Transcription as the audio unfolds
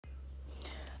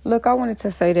Look, I wanted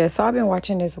to say this. So I've been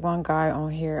watching this one guy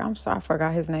on here. I'm sorry, I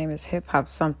forgot his name is Hip Hop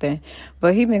something.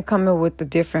 But he been coming with the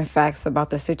different facts about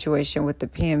the situation with the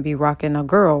PnB rocking a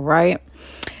girl, right?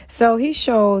 So he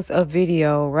shows a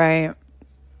video, right,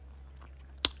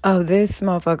 of this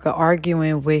motherfucker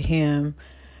arguing with him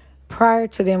prior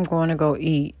to them going to go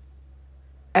eat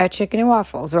at Chicken and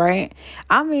Waffles, right?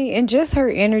 I mean, and just her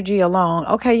energy alone.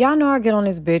 Okay, y'all know I get on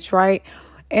this bitch, right?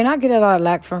 And I get a lot of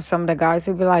lack from some of the guys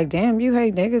who be like, damn, you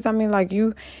hate niggas. I mean, like,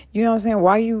 you know what I'm saying?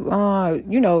 Why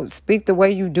you, speak the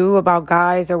way you do about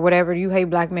guys or whatever. You hate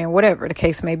black men, whatever the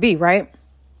case may be, right?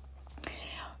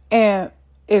 And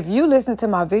if you listen to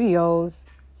my videos,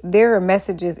 there are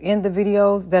messages in the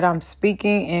videos that I'm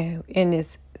speaking and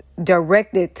it's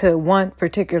directed to one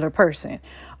particular person,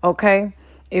 okay?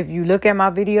 If you look at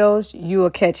my videos, you will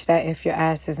catch that if your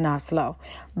ass is not slow.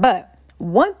 But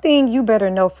one thing you better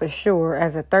know for sure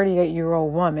as a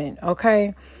 38-year-old woman,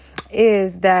 okay,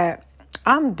 is that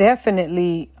I'm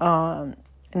definitely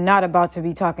not about to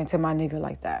be talking to my nigga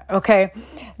like that, okay?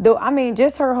 Though, I mean,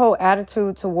 just her whole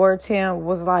attitude towards him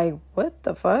was like, what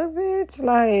the fuck, bitch?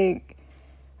 Like,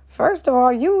 first of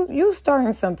all, you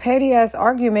starting some petty-ass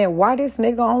argument why this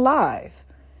nigga on live.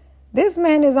 This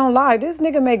man is on live. This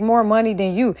nigga make more money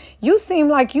than you. You seem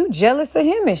like you jealous of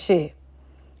him and shit.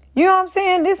 You know what I'm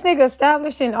saying? This nigga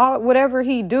establishing all whatever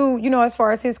he do, as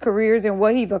far as his careers and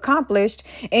what he've accomplished,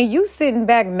 and you sitting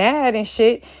back mad and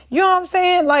shit. You know what I'm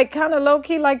saying? Like kind of low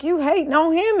key, like you hating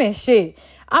on him and shit.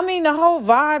 I mean, the whole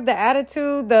vibe, the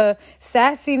attitude, the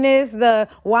sassiness,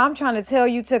 I'm trying to tell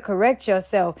you to correct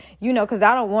yourself, because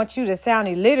I don't want you to sound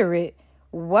illiterate.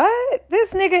 What?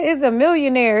 This nigga is a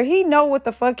millionaire. He know what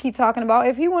the fuck he talking about.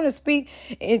 If he want to speak,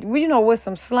 with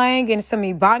some slang and some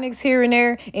ebonics here and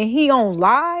there, and he on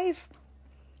live,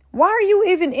 why are you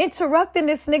even interrupting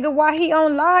this nigga while he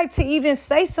on live to even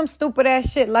say some stupid ass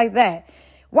shit like that?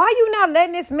 Why you not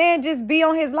letting this man just be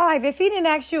on his live? If he didn't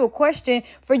ask you a question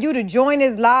for you to join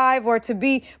his live or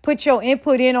to put your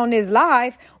input in on his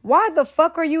live, why the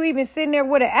fuck are you even sitting there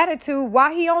with an attitude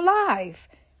while he on live?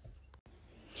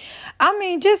 I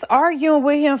mean, just arguing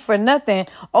with him for nothing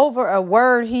over a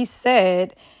word he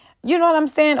said. You know what I'm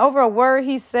saying? Over a word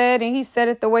he said, and he said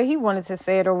it the way he wanted to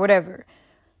say it or whatever.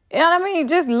 You know what I mean?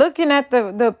 Just looking at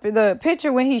the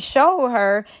picture when he showed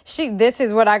her, this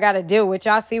is what I got to deal with.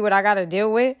 Y'all see what I got to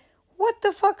deal with? What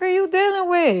the fuck are you dealing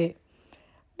with?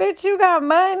 Bitch, you got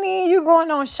money. You going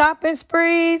on shopping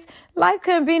sprees. Life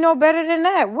couldn't be no better than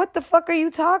that. What the fuck are you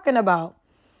talking about?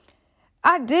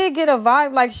 I did get a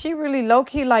vibe like she really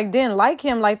low-key didn't like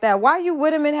him like that. Why you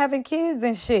with him and having kids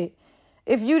and shit?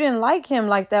 If you didn't like him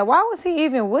like that, why was he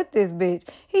even with this bitch?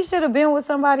 He should have been with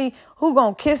somebody who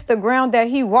gonna kiss the ground that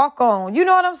he walk on. You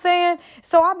know what I'm saying?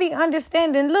 So I be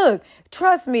understanding. Look,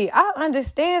 trust me, I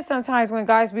understand sometimes when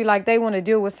guys be like they want to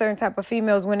deal with certain type of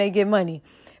females when they get money.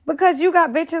 Because you got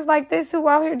bitches like this who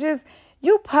out here just...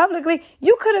 You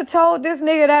could have told this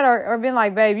nigga that or been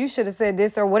like, babe, you should have said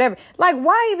this or whatever. Like,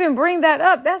 why even bring that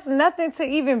up? That's nothing to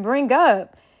even bring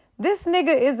up. This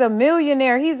nigga is a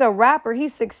millionaire. He's a rapper.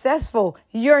 He's successful.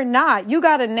 You're not. You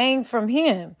got a name from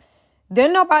him.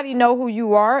 Didn't nobody know who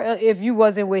you are if you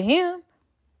wasn't with him.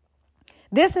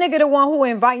 This nigga the one who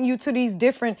inviting you to these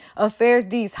different affairs,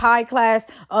 these high class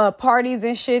parties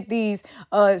and shit, these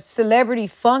celebrity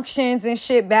functions and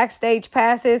shit, backstage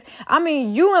passes. I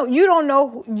mean, you don't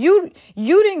know, you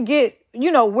didn't get,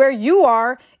 where you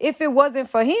are if it wasn't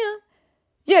for him.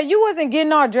 Yeah, you wasn't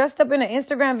getting all dressed up in an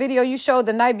Instagram video you showed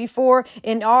the night before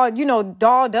and all,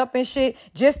 dolled up and shit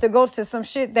just to go to some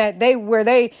shit that you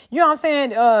know what I'm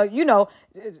saying?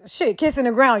 Shit, kissing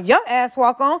the ground, your ass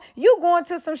walk on. You going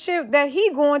to some shit that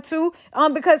he going to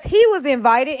because he was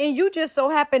invited and you just so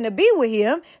happened to be with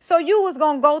him. So you was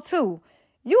going to go too.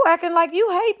 You acting like you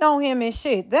hating on him and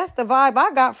shit. That's the vibe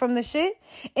I got from the shit.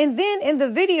 And then in the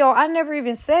video, I never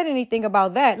even said anything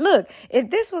about that. Look,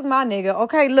 if this was my nigga,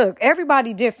 okay, look,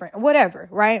 everybody different, whatever,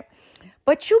 right?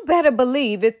 But you better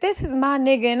believe if this is my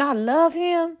nigga and I love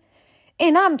him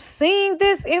and I'm seeing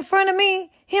this in front of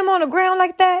me, him on the ground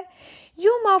like that,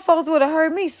 you motherfuckers would have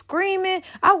heard me screaming.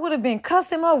 I would have been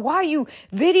cussing him up. Why you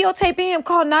videotaping him?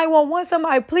 Call 911.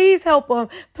 Somebody, please help him.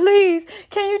 Please.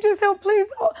 Can you just help? Please.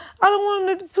 Oh, I don't want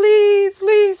him to.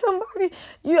 Please, somebody.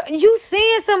 You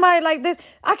seeing somebody like this?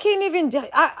 I can't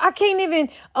even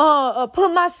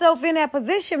put myself in that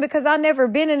position because I never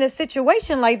been in a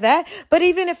situation like that. But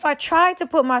even if I tried to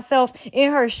put myself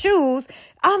in her shoes,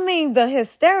 I mean, the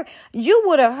hysteria, you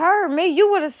would have heard me.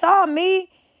 You would have saw me.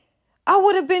 I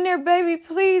would have been there, baby.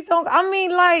 Please don't. I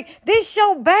mean, this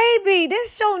your baby.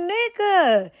 This your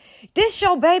nigga. This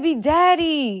your baby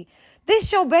daddy.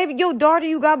 This your baby, your daughter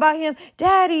you got by him.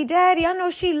 Daddy, I know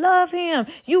she love him.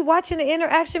 You watching the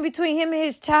interaction between him and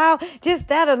his child. Just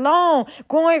that alone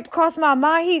going across my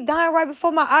mind. He dying right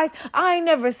before my eyes. I ain't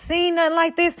never seen nothing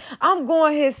like this. I'm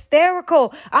going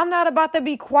hysterical. I'm not about to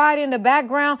be quiet in the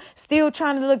background, still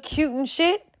trying to look cute and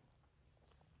shit.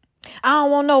 I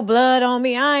don't want no blood on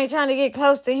me. I ain't trying to get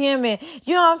close to him. And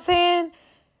you know what I'm saying?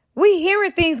 We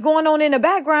hearing things going on in the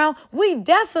background. We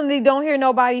definitely don't hear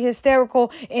nobody hysterical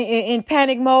in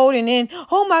panic mode and in,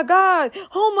 oh my God.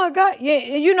 Yeah,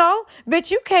 you know,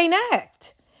 bitch, you can't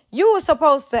act. You were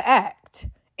supposed to act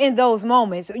in those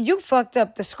moments. You fucked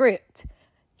up the script.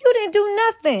 You didn't do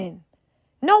nothing.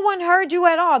 No one heard you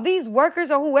at all. These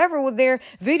workers or whoever was there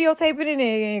videotaping it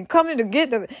and coming to get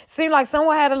the, seemed like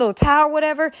someone had a little towel or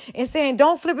whatever and saying,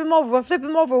 don't flip him over, but flip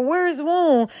him over. Where's the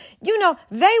wound? You know,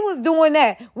 they was doing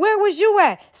that. Where was you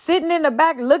at? Sitting in the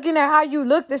back looking at how you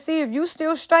look to see if you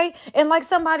still straight. And like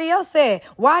somebody else said,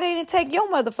 why they didn't take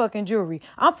your motherfucking jewelry?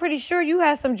 I'm pretty sure you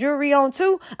had some jewelry on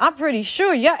too. I'm pretty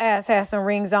sure your ass has some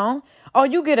rings on. Oh,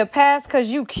 you get a pass because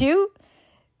you cute?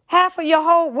 Half of your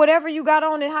whole, whatever you got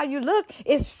on and how you look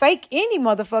is fake any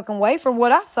motherfucking way. From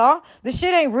what I saw, the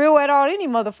shit ain't real at all any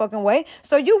motherfucking way.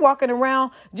 So you walking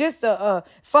around just a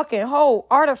fucking whole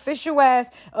artificial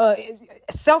ass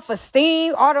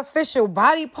self-esteem, artificial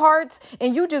body parts,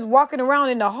 and you just walking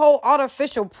around in the whole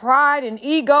artificial pride and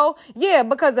ego. Yeah,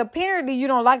 because apparently you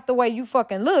don't like the way you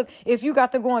fucking look if you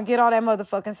got to go and get all that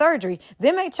motherfucking surgery.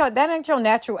 That ain't your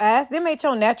natural ass. Them ain't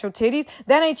your natural titties.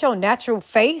 That ain't your natural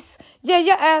face. Yeah,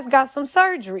 your ass got some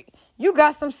surgery. You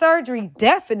got some surgery,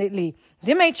 definitely.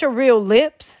 Them ain't your real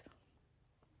lips.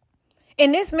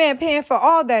 And this man paying for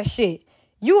all that shit.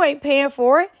 You ain't paying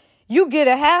for it. You get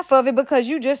a half of it because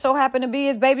you just so happen to be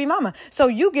his baby mama. So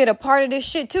you get a part of this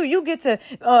shit too. You get to,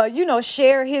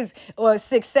 share his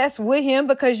success with him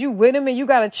because you with him and you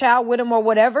got a child with him or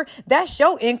whatever. That's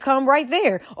your income right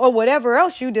there. Or whatever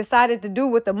else you decided to do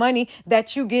with the money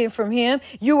that you get from him.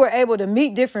 You were able to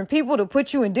meet different people to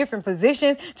put you in different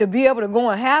positions, to be able to go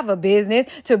and have a business,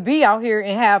 to be out here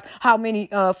and have how many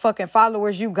fucking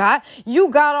followers you got. You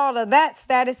got all of that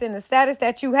status, and the status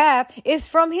that you have is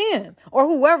from him or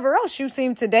whoever else you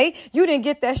seem to date. You didn't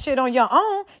get that shit on your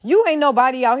own. You ain't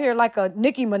nobody out here like a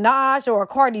Nicki Minaj or a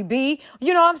Cardi B.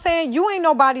 You know what I'm saying? You ain't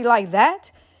nobody like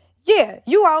that. Yeah,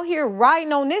 you out here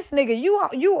riding on this nigga.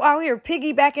 You out here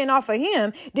piggybacking off of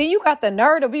him. Then you got the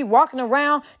nerve to be walking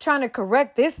around trying to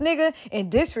correct this nigga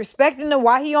and disrespecting him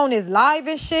while he on his live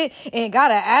and shit and got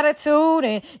an attitude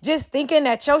and just thinking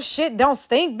that your shit don't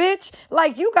stink, bitch.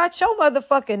 Like, you got your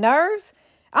motherfucking nerves.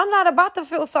 I'm not about to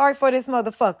feel sorry for this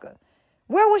motherfucker.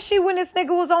 Where was she when this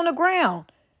nigga was on the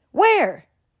ground? Where?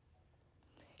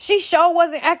 She sure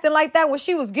wasn't acting like that when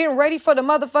she was getting ready for the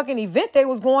motherfucking event they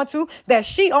was going to, that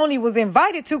she only was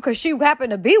invited to because she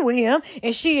happened to be with him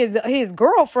and she is his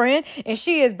girlfriend and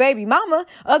she is baby mama.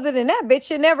 Other than that, bitch,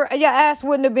 your ass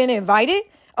wouldn't have been invited.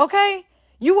 Okay?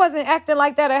 You wasn't acting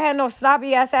like that or had no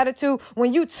sloppy ass attitude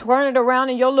when you turn it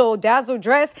around in your little dazzle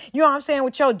dress. You know what I'm saying?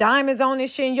 With your diamonds on and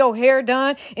shit and your hair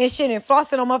done and shit and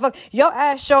flossing on motherfucker. Your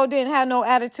ass sure didn't have no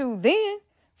attitude then.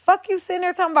 Fuck you sitting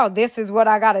there talking about this is what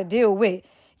I got to deal with.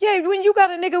 Yeah, when you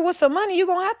got a nigga with some money, you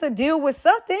going to have to deal with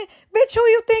something. Bitch, who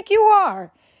you think you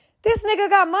are? This nigga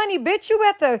got money, bitch. You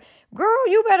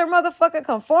better motherfucking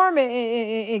conform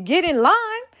and get in line.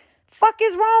 Fuck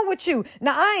is wrong with you?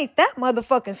 Now, I ain't that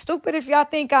motherfucking stupid if y'all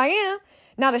think I am.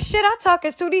 Now, the shit I talk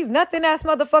is to these nothing ass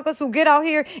motherfuckers who get out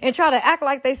here and try to act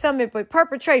like they something but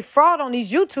perpetrate fraud on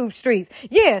these YouTube streets.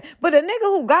 Yeah, but a nigga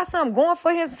who got something going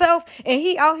for himself and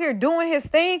he out here doing his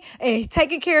thing and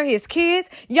taking care of his kids.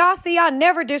 Y'all see, I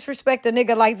never disrespect a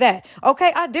nigga like that.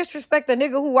 Okay, I disrespect a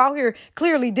nigga who out here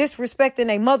clearly disrespecting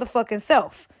a motherfucking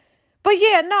self. But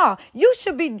yeah, nah, you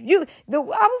should be, I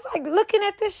was like looking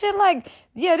at this shit like,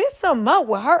 yeah, there's something up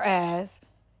with her ass.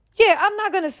 Yeah, I'm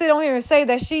not going to sit on here and say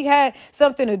that she had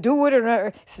something to do with it.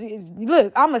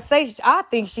 Look, I'm going to say I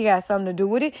think she had something to do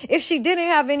with it. If she didn't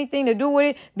have anything to do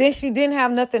with it, then she didn't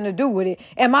have nothing to do with it.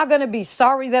 Am I going to be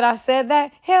sorry that I said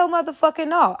that? Hell motherfucking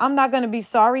no. I'm not going to be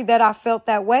sorry that I felt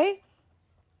that way.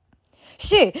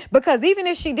 Shit, because even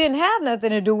if she didn't have nothing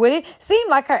to do with it, seemed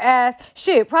like her ass,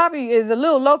 shit, probably is a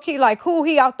little low-key like, cool,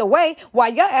 he out the way,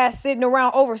 while your ass sitting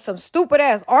around over some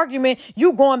stupid-ass argument,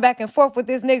 you going back and forth with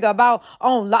this nigga about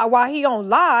while he on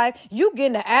live, you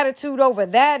getting an attitude over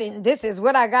that, and this is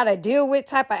what I gotta deal with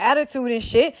type of attitude and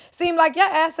shit. Seemed like your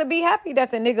ass would be happy that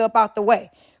the nigga up out the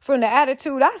way. From the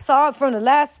attitude I saw from the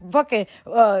last fucking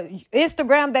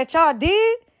Instagram that y'all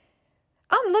did,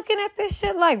 I'm looking at this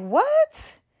shit like,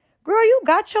 what? Girl, you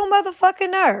got your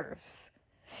motherfucking nerves.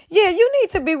 Yeah, you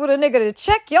need to be with a nigga to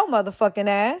check your motherfucking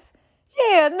ass.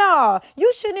 Yeah, nah.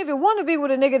 You shouldn't even want to be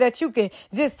with a nigga that you can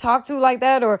just talk to like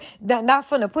that, or not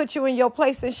finna put you in your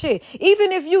place and shit.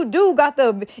 Even if you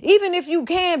even if you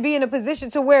can be in a position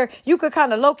to where you could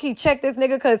kind of low key check this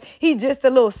nigga because he just a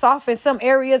little soft in some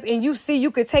areas, and you see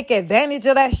you could take advantage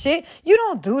of that shit. You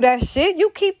don't do that shit.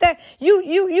 You keep that.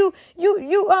 You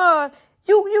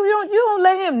don't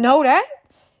let him know that.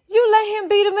 You let him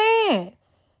be the man.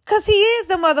 Cause he is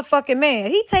the motherfucking man.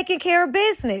 He taking care of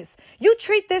business. You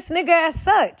treat this nigga as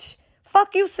such.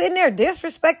 Fuck you sitting there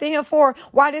disrespecting him for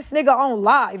why this nigga on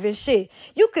live and shit.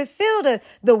 You could feel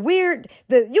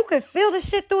you could feel the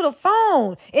shit through the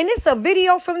phone. And it's a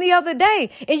video from the other day.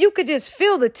 And you could just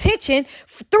feel the tension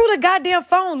through the goddamn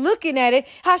phone looking at it.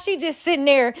 How she just sitting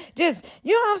there, just,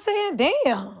 you know what I'm saying?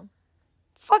 Damn.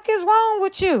 Fuck is wrong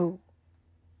with you?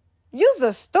 You's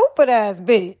a stupid ass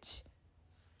bitch.